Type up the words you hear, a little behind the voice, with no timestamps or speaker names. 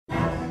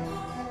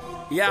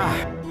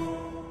Yeah.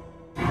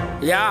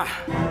 Yeah.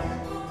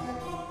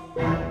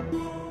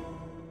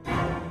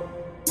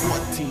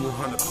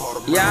 1400 part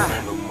of Yeah.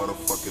 on the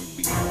motherfucking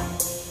beat.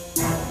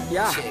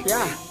 Yeah,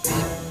 yeah.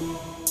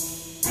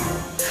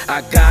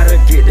 I gotta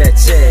get that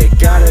check,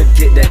 gotta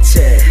get that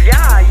check.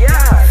 Yeah,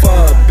 yeah.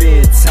 For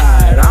being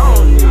tired, I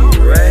don't need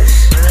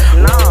rest.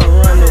 No, I'm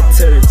running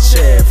to the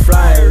check,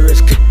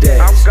 Flightriisk cadet.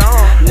 I'm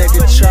gone.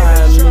 Nigga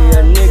try me,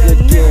 a nigga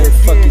getting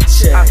fucking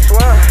check. I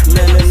swear.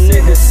 Man, the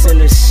nigga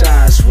sending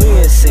shots, we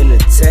ain't sending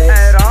text.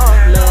 At all.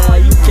 Nah,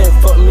 you can't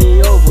fuck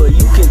me over,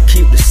 you can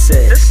keep the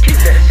sex. Just keep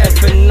that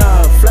shit. Effing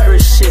on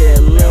Flightriisk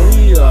shit, man,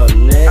 we up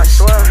next. I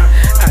swear.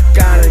 I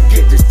gotta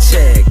get the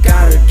check,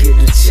 gotta get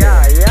the check.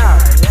 Yeah, yeah.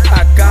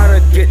 I gotta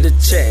get the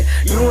check.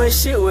 You ain't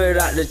shit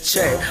without the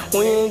check.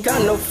 We ain't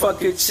got no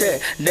fucking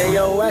check. Then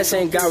your ass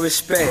ain't got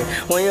respect.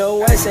 When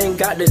your ass ain't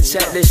got the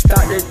check, they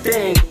start to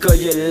think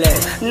of your leg.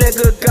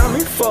 Nigga got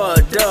me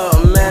fucked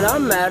up, man.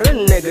 I'm at a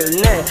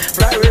nigga neck.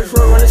 Flightriisk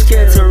roll when it's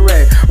scared to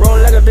wreck. Roll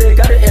like a bitch,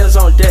 got the ends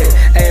on deck.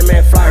 Hey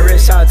man,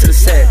 Flightriisk shout out to the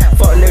set.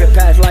 Fuck nigga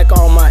pass like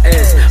all my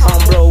ass. I'm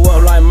blow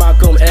up like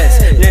Malcolm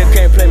S. Nigga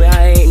can't play me,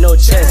 I ain't no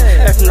chest.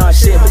 F not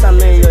shit, bitch, I'm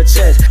in your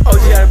chest.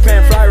 OG got a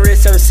plan, Flightriisk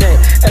 7 cent.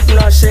 F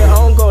not shit, I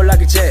don't go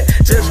like a jet.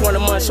 Just want a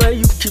month, swear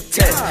you can keep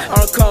text. I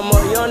don't come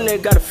up, young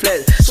nigga got a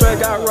flex. Swear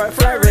got right,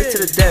 Flightriisk to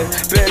the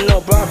death. Been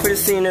no block for the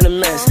scene in a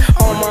mess.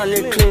 All my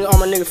nigga clean, all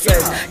my nigga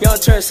flex. Young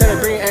turn center,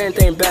 bring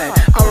anything back.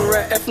 I'm a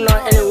rap, F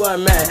not anywhere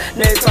I'm at.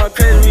 Niggas talk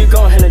crazy, we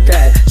gon' handle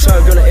that. Swear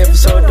go to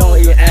episode, don't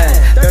even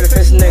ask. Dirty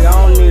face nigga, I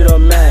don't need a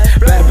man.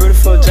 Black,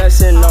 beautiful,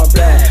 dressing all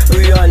black.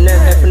 We are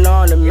net, F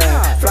on the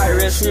man.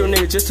 Flightriisk, real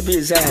nigga, just to be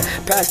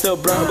exact. Pass the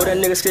blunt, but that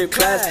nigga skip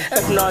class.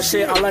 F not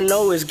shit, all I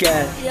know is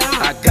gas.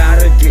 I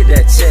gotta get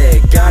that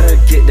check, gotta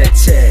get that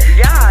check.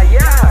 Yeah,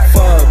 yeah.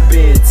 For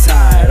being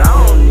tired,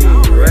 I don't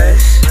need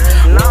rest.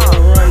 No,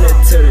 I'm running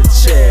to the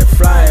check,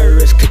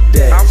 Flightriisk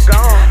cadet. I'm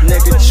gone.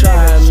 Nigga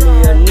try me,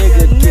 a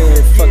nigga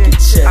getting fucking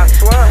check. I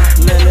swear.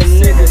 Man, the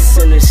nigga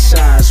sending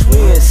shots, we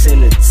ain't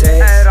sending text.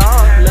 At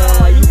all.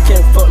 Nah, you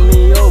can't fuck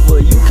me over,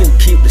 you can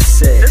keep the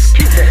sex. Just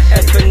keep that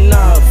shit. Effing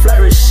all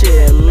Flightriisk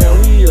shit,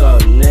 man, we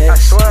up next. I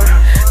swear.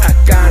 I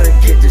gotta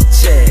get the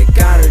check,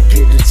 gotta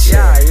get the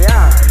check. Yeah,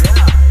 yeah.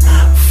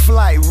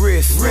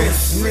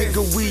 Flightriisk,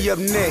 nigga, we up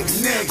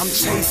next. I'm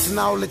chasing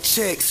all the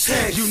checks.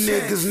 You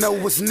niggas know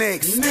what's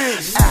next.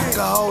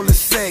 Alcohol and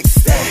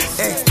sex,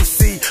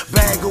 ecstasy,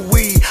 bag of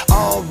weed.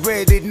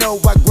 Already know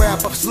I grab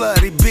a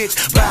slutty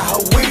bitch by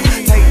her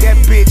weed. Take that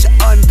bitch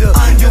under.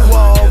 You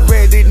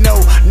already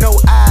know, no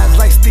eyes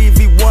like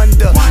Stevie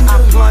Wonder.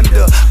 I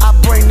plunder, I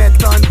bring that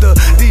thunder.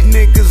 These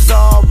niggas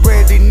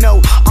already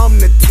know I'm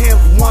the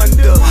 10th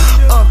wonder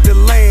of the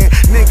land.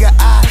 Nigga,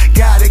 I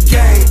got a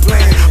game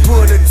plan.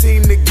 Put a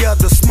team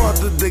together,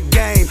 smother the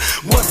game.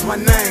 What's my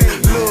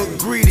name? Lil'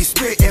 greedy,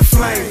 spittin'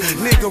 flame.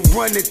 Nigga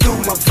running through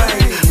my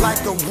veins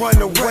like a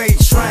runaway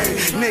train.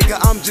 Nigga,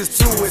 I'm just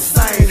too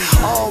insane.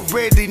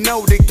 Already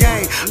know the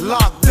game,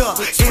 locked up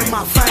in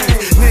my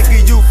veins.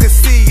 Nigga, you can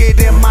see it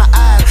in my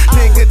eyes.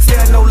 Nigga,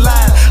 tell no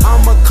lies.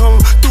 I'ma come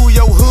through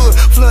your hood,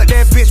 flood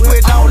that bitch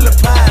with all the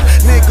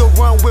pies. Nigga,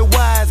 run with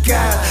wise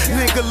guys.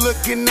 Nigga,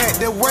 looking at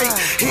the weight,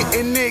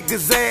 hitting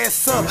niggas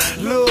ass up.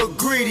 Lil'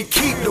 greedy,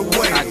 keep the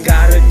weight. I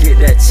gotta get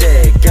that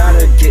check,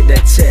 gotta get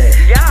that check.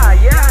 Yeah,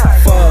 yeah.